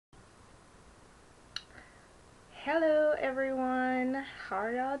Hello everyone, how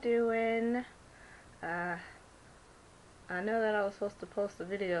are y'all doing? Uh, I know that I was supposed to post a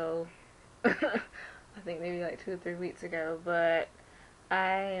video I think maybe like 2 or 3 weeks ago, but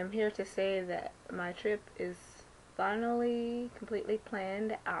I am here to say that my trip is finally completely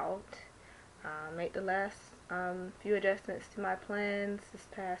planned out. Made the last few adjustments to my plans this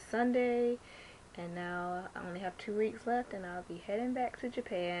past Sunday, and now I only have 2 weeks left and I'll be heading back to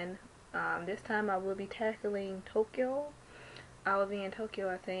Japan. This time I will be tackling Tokyo. I will be in Tokyo,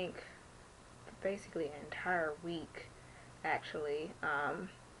 I think, for basically an entire week, actually.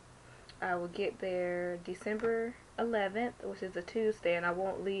 I will get there December 11th, which is a Tuesday, and I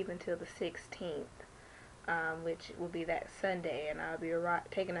won't leave until the 16th, which will be that Sunday, and I'll be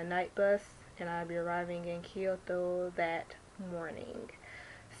taking a night bus, and I'll be arriving in Kyoto that morning.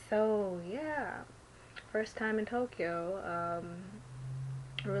 So, yeah, first time in Tokyo.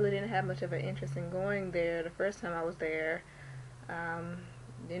 I really didn't have much of an interest in going there the first time I was there. Um,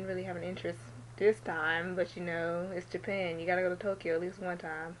 didn't really have an interest this time, but you know, it's Japan. You gotta go to Tokyo at least one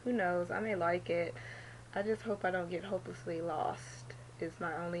time. Who knows? I may like it. I just hope I don't get hopelessly lost, is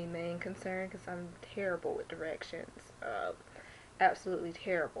my only main concern, because I'm terrible with directions. Absolutely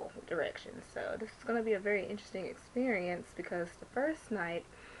terrible with directions. So this is going to be a very interesting experience, because the first night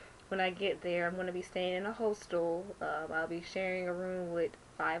when I get there, I'm going to be staying in a hostel. I'll be sharing a room with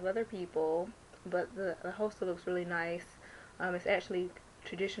 5 other people, but the hostel looks really nice. It's actually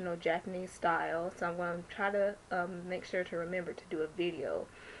traditional Japanese style, so I'm going to try to make sure to remember to do a video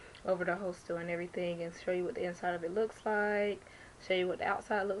over the hostel and everything, and show you what the inside of it looks like, show you what the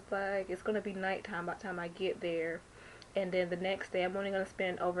outside looks like. It's going to be nighttime by the time I get there, and then the next day I'm only going to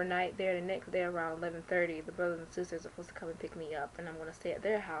spend overnight there. The next day around 11:30, the brothers and sisters are supposed to come and pick me up, and I'm going to stay at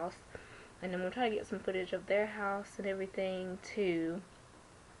their house, and I'm going to try to get some footage of their house and everything too.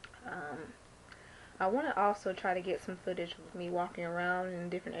 I want to also try to get some footage of me walking around in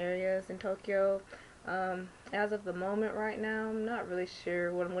different areas in Tokyo. As of the moment right now, I'm not really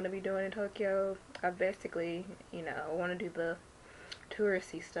sure what I'm going to be doing in Tokyo. I basically, want to do the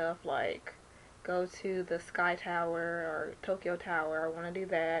touristy stuff, like go to the Sky Tower or Tokyo Tower. I want to do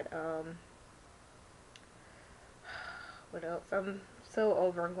that. What else? I'm so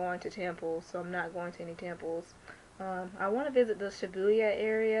over going to temples, so I'm not going to any temples. I want to visit the Shibuya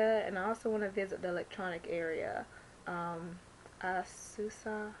area, and I also want to visit the electronic area. Um,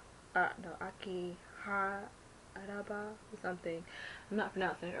 Asusa, no, Akihabara or something. I'm not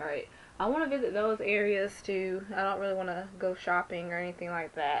pronouncing it right. I want to visit those areas too. I don't really want to go shopping or anything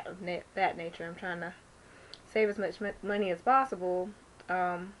like that of that nature. I'm trying to save as much money as possible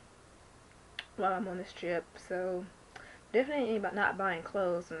while I'm on this trip. So definitely about not buying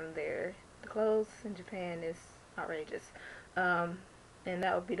clothes when there. The clothes in Japan is outrageous. Um, and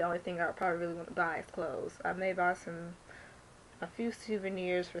that would be the only thing I would probably really want to buy is clothes. I may buy a few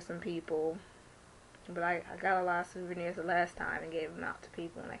souvenirs for some people, but I got a lot of souvenirs the last time and gave them out to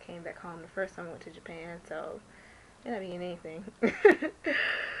people when I came back home the first time I went to Japan, so it not mean anything.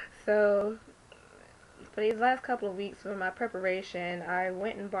 So for these last couple of weeks for my preparation, I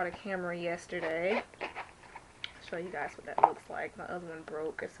went and bought a camera yesterday. Show you guys what that looks like. My other one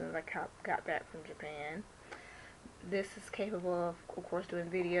broke as soon as I got back from Japan. This is capable of course, doing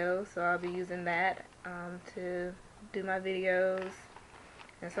videos, so I'll be using that to do my videos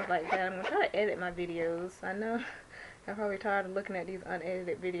and stuff like that. I'm going to try to edit my videos. I know I'm probably tired of looking at these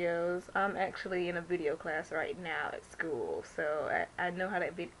unedited videos. I'm actually in a video class right now at school, so I know how to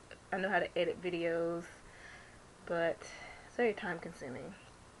edit videos, but it's very time consuming.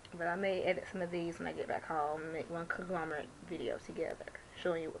 But I may edit some of these when I get back home and make one conglomerate video together,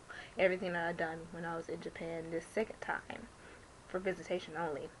 showing you everything that I've done when I was in Japan this second time, for visitation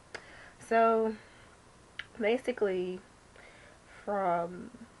only. So, basically,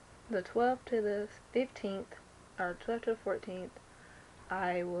 from the 12th to the 15th, or 12th to the 14th,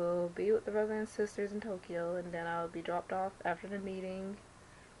 I will be with the brothers and sisters in Tokyo, and then I'll be dropped off after the meeting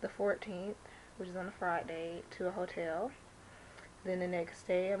the 14th, which is on a Friday, to a hotel. Then the next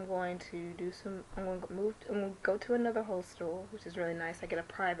day I'm going to I'm going to go to another hostel, which is really nice. I get a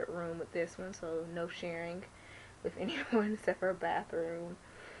private room with this one, so no sharing with anyone except for a bathroom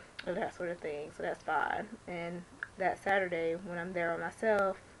or that sort of thing, so that's fine. And that Saturday when I'm there on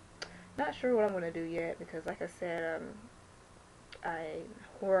myself, not sure what I'm going to do yet, because like I said, I'm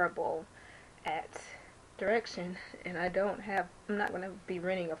horrible at direction, and I'm not going to be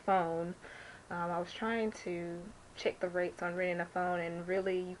renting a phone. I was trying to check the rates on renting a phone, and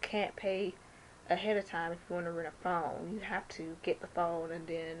really you can't pay ahead of time if you want to rent a phone. You have to get the phone, and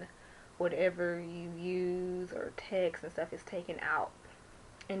then whatever you use or text and stuff is taken out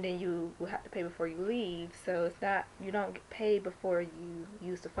and then you will have to pay before you leave. So it's not, you don't get paid before you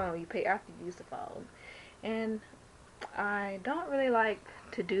use the phone, you pay after you use the phone. And I don't really like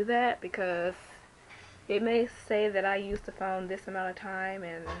to do that because it may say that I used the phone this amount of time,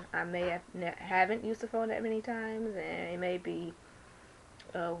 and I may have haven't used the phone that many times, and it may be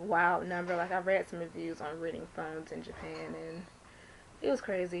a wild number. Like, I read some reviews on renting phones in Japan, and it was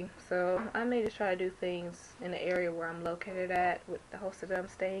crazy. So I may just try to do things in the area where I'm located at with the hostel that I'm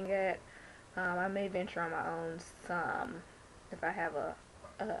staying at. I may venture on my own some if I have a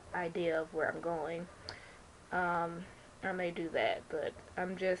idea of where I'm going. Um, I may do that, but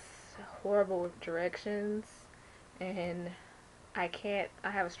I'm just horrible with directions, and I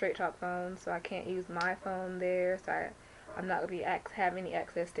have a straight talk phone, so I can't use my phone there, so I'm not going to be have any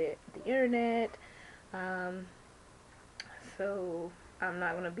access to the internet, um, so I'm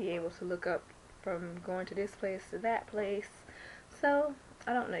not going to be able to look up from going to this place to that place, so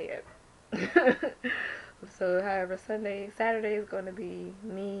I don't know yet. So, however, Saturday is going to be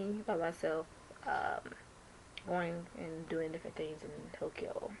me by myself, going and doing different things in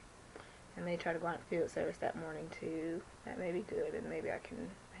Tokyo. I may try to go on field service that morning too. That may be good, and maybe I can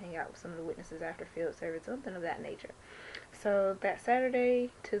hang out with some of the witnesses after field service, something of that nature. So that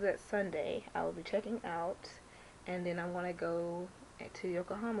Saturday to that Sunday, I will be checking out, and then I want to go to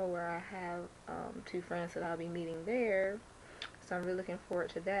Yokohama where I have 2 friends that I'll be meeting there. So I'm really looking forward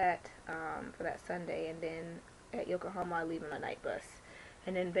to that for that Sunday, and then at Yokohama I leave on a night bus.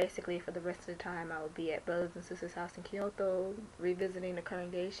 And then basically for the rest of the time I will be at brothers and sisters' house in Kyoto, revisiting the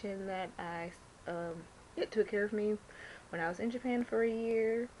congregation that it took care of me when I was in Japan for a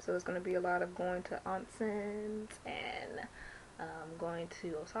year. So it's going to be a lot of going to onsens and going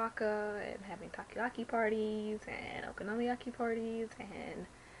to Osaka and having takoyaki parties and okonomiyaki parties, and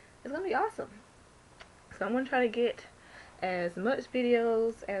it's going to be awesome. So I'm going to try to get as much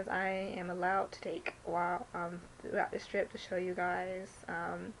videos as I am allowed to take while throughout this trip to show you guys.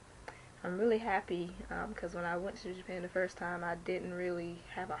 I'm really happy because when I went to Japan the first time, I didn't really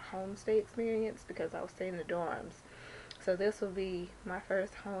have a homestay experience because I was staying in the dorms. So this will be my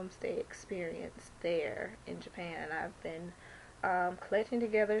first homestay experience there in Japan. I've been collecting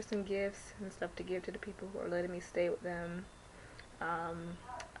together some gifts and stuff to give to the people who are letting me stay with them.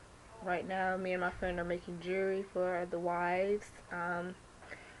 Right now, me and my friend are making jewelry for the wives.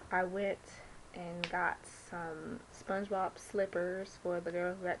 I went and got some SpongeBob slippers for the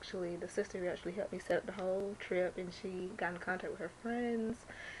girl who the sister who actually helped me set up the whole trip, and she got in contact with her friends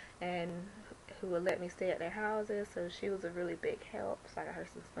and who would let me stay at their houses, so she was a really big help. So I got her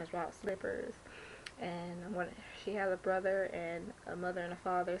some SpongeBob slippers, and she has a brother and a mother and a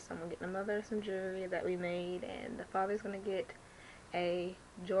father, so I'm going to get the mother some jewelry that we made, and the father's going to get a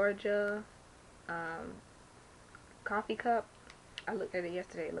Georgia coffee cup. I looked at it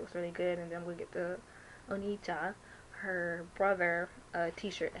yesterday, it looks really good. And then I'm going to get the Onicha, her brother, a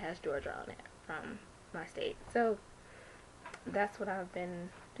t-shirt that has Georgia on it from my state. So that's what I've been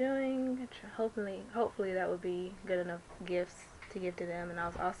doing. Hopefully that would be good enough gifts to give to them. And I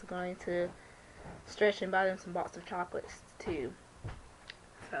was also going to stretch and buy them some box of chocolates too.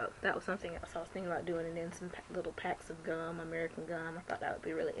 So that was something else I was thinking about doing, and then some little packs of gum, American gum. I thought that would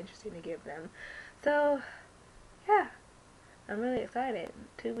be really interesting to give them. So, yeah, I'm really excited.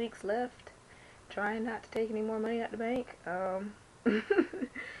 2 weeks left. Trying not to take any more money out the bank. I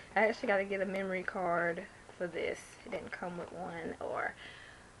actually got to get a memory card for this. It didn't come with one, or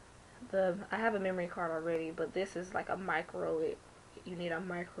I have a memory card already, but this is like a micro. You need a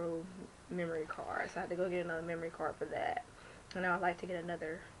micro memory card, so I had to go get another memory card for that. And I would like to get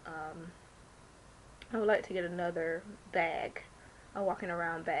another, bag, a walking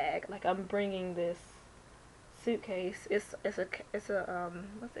around bag. Like, I'm bringing this suitcase. It's a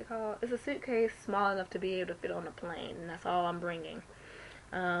what's it called? It's a suitcase small enough to be able to fit on a plane, and that's all I'm bringing.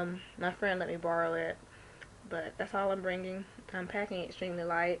 My friend let me borrow it, but that's all I'm bringing. I'm packing extremely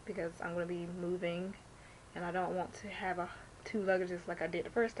light because I'm going to be moving, and I don't want to have 2 luggages like I did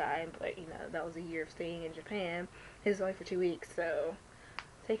the first time, but you know, that was a year of staying in Japan. This is only for 2 weeks, so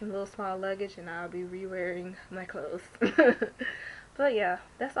taking a little small luggage and I'll be re-wearing my clothes. But yeah,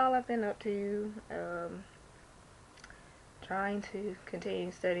 that's all I've been up to. Trying to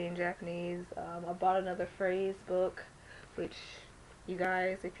continue studying Japanese. I bought another phrase book, which you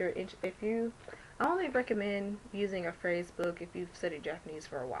guys, I only recommend using a phrase book if you've studied Japanese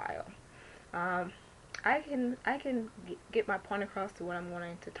for a while. I can get my point across to what I'm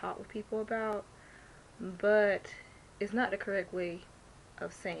wanting to talk with people about, but it's not the correct way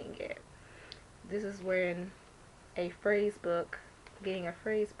of saying it. This is when getting a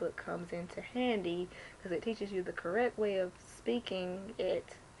phrase book comes into handy, because it teaches you the correct way of speaking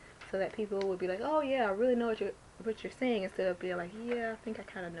it so that people would be like, oh yeah, I really know what you're saying, instead of being like, yeah, I think I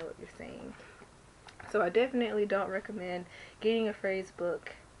kind of know what you're saying. So I definitely don't recommend getting a phrase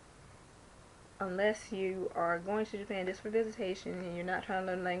book unless you are going to Japan just for visitation and you're not trying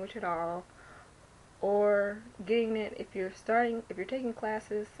to learn language at all, or getting it if you're taking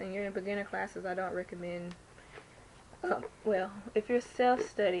classes and you're in beginner classes. I don't recommend, well, if you're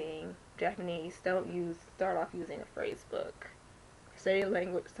self-studying Japanese, start off using a phrase book. Study the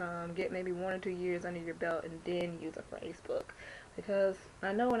language some, get maybe 1 or 2 years under your belt, and then use a phrase book. Because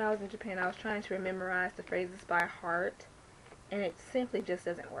I know when I was in Japan, I was trying to memorize the phrases by heart, and it simply just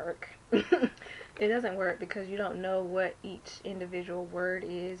doesn't work. It doesn't work because you don't know what each individual word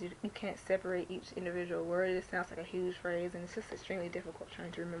is. You can't separate each individual word. It sounds like a huge phrase, and it's just extremely difficult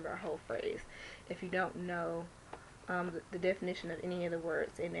trying to remember a whole phrase if you don't know the definition of any of the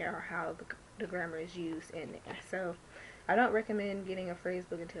words in there, or how the grammar is used in there. So I don't recommend getting a phrase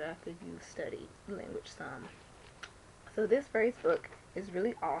book until after you've studied language some. So this phrase book is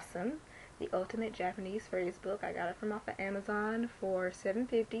really awesome. The Ultimate Japanese Phrase Book. I got it from off of Amazon for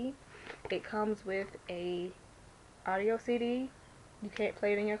 $7.50. It comes with a audio CD. You can't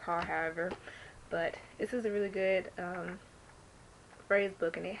play it in your car, however, but this is a really good phrase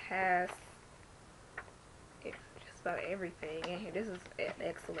book, and it has just about everything in here. This is an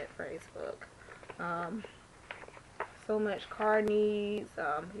excellent phrase book. So much car needs,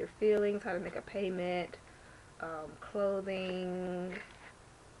 your feelings, how to make a payment, clothing,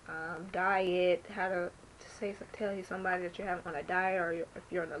 diet, how to tell you somebody that you're on a diet, or if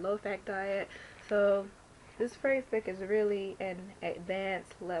you're on a low-fat diet. So this phrase book is really an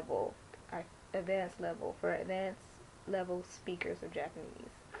advanced level for advanced level speakers of Japanese.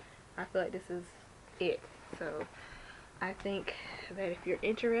 I feel like this is it. So I think that if you're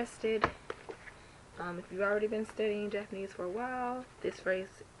interested, if you've already been studying Japanese for a while, this phrase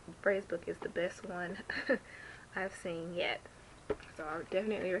book is the best one I've seen yet. So I would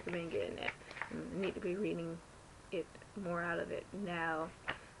definitely recommend getting it. I need to be reading it more out of it now.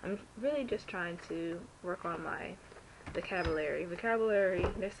 I'm really just trying to work on my vocabulary.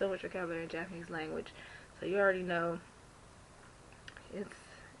 There's so much vocabulary in Japanese language, so you already know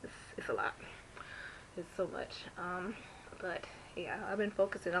it's a lot. It's so much. But yeah, I've been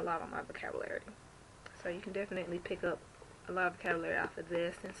focusing a lot on my vocabulary. So you can definitely pick up a lot of vocabulary off of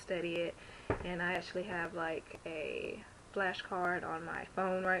this and study it. And I actually have like a flashcard on my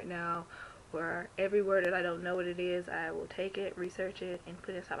phone right now where every word that I don't know what it is, I will take it, research it, and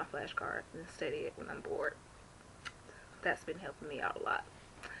put it inside my flashcard and study it when I'm bored. That's been helping me out a lot.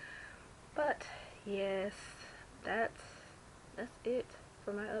 But yes, that's it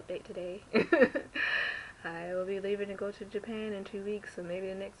for my update today. I will be leaving to go to Japan in 2 weeks, so maybe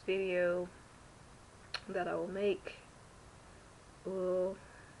the next video that I will make will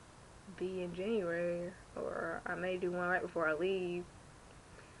be in January, or I may do one right before I leave.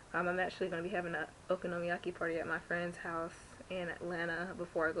 I'm actually going to be having an okonomiyaki party at my friend's house in Atlanta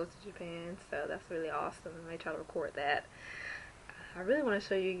before I go to Japan, so that's really awesome. I may try to record that. I really want to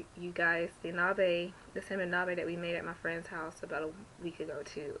show you guys the salmon nabe that we made at my friend's house about a week ago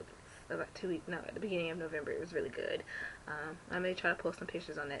too. About 2 weeks, no, at the beginning of November. It was really good. I may try to post some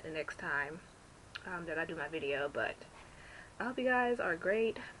pictures on that the next time that I do my video, but I hope you guys are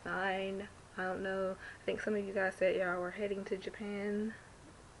great, fine. I don't know, I think some of you guys said y'all were heading to Japan,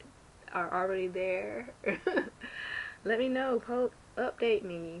 are already there. Let me know, update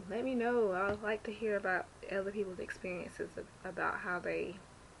me, let me know. I would like to hear about other people's experiences about how they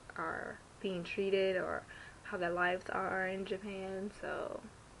are being treated or how their lives are in Japan. So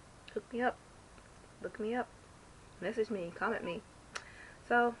hook me up, look me up, message me, comment me.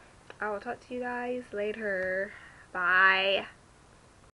 So I will talk to you guys later. Bye.